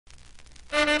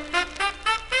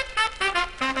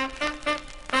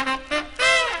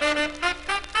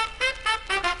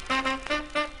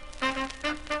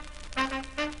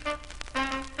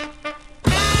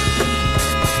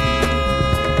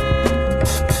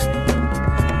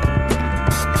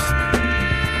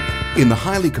In the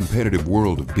highly competitive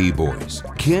world of b-boys,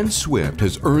 Ken Swift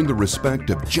has earned the respect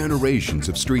of generations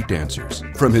of street dancers.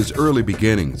 From his early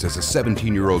beginnings as a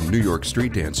 17-year-old New York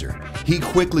street dancer, he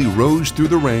quickly rose through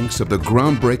the ranks of the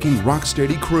groundbreaking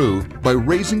Rocksteady crew by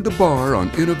raising the bar on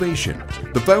innovation.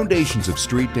 The foundations of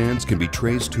street dance can be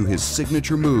traced to his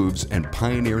signature moves and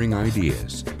pioneering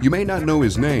ideas. You may not know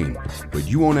his name, but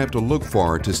you won't have to look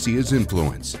far to see his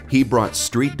influence. He brought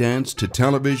street dance to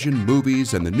television,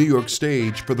 movies, and the New York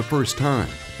stage for the first time.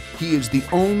 He is the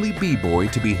only b-boy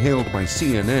to be hailed by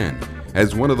CNN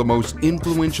as one of the most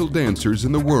influential dancers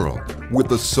in the world. With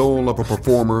the soul of a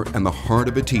performer and the heart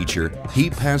of a teacher, he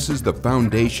passes the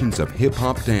foundations of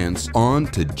hip-hop dance on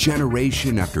to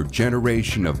generation after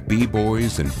generation of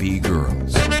b-boys and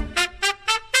b-girls.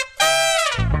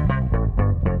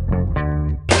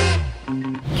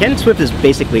 Ken Swift is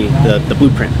basically the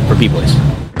blueprint for b-boys.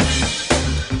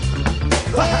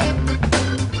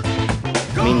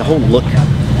 I mean, the whole look,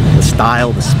 the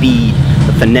style, the speed,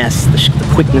 the finesse,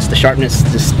 the quickness, the sharpness,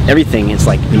 just everything. It's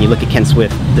like when you look at Ken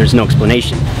Swift, there's no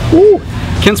explanation. Woo!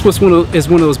 Ken Swift is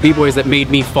one of those b-boys that made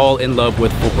me fall in love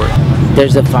with footwork.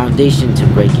 There's a foundation to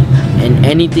breaking, and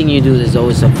anything you do, there's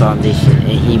always a foundation,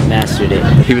 and he mastered it.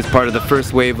 He was part of the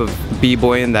first wave of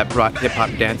b-boying that brought hip-hop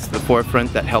dance to the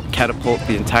forefront, that helped catapult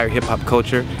the entire hip-hop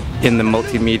culture in the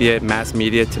multimedia, mass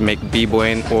media, to make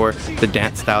b-boying or the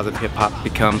dance styles of hip-hop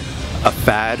become a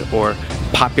fad or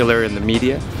popular in the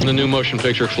media. The new motion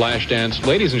picture Flashdance.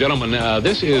 Ladies and gentlemen,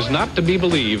 this is not to be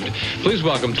believed. Please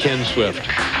welcome Ken Swift.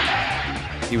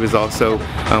 He was also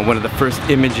one of the first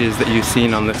images that you've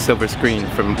seen on the silver screen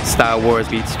from Style Wars,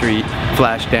 Beat Street,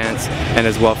 Flashdance, and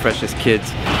as well Fresh as Kids.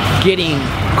 Getting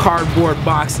cardboard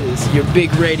boxes, your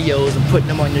big radios, and putting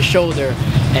them on your shoulder,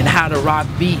 and how to rock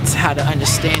beats, how to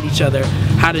understand each other,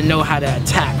 how to know how to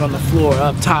attack on the floor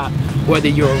up top, whether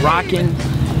you're rocking,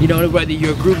 you know, whether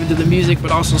you're grooving to the music, but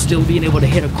also still being able to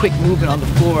hit a quick movement on the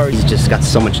floor. He's just got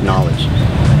so much knowledge.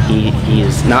 He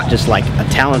is not just like a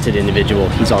talented individual,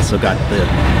 he's also got the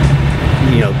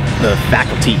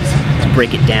faculties to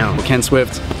break it down. Ken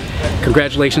Swift,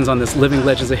 congratulations on this Living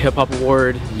Legends of Hip Hop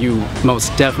Award. You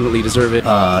most definitely deserve it.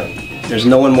 There's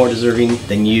no one more deserving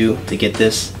than you to get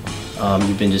this.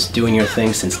 You've been just doing your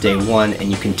thing since day one,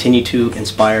 and you continue to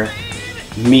inspire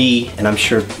me, and I'm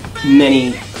sure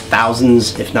many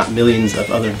thousands, if not millions, of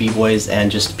other b-boys and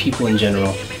just people in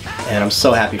general. And I'm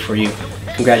so happy for you.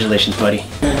 Congratulations, buddy.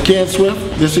 Ken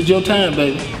Swift, this is your time,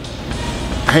 baby.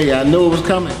 Hey, I knew it was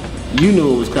coming. You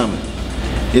knew it was coming.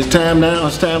 It's time now.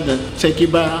 It's time to take your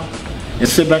bow and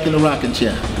sit back in the rocking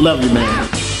chair. Love you, man.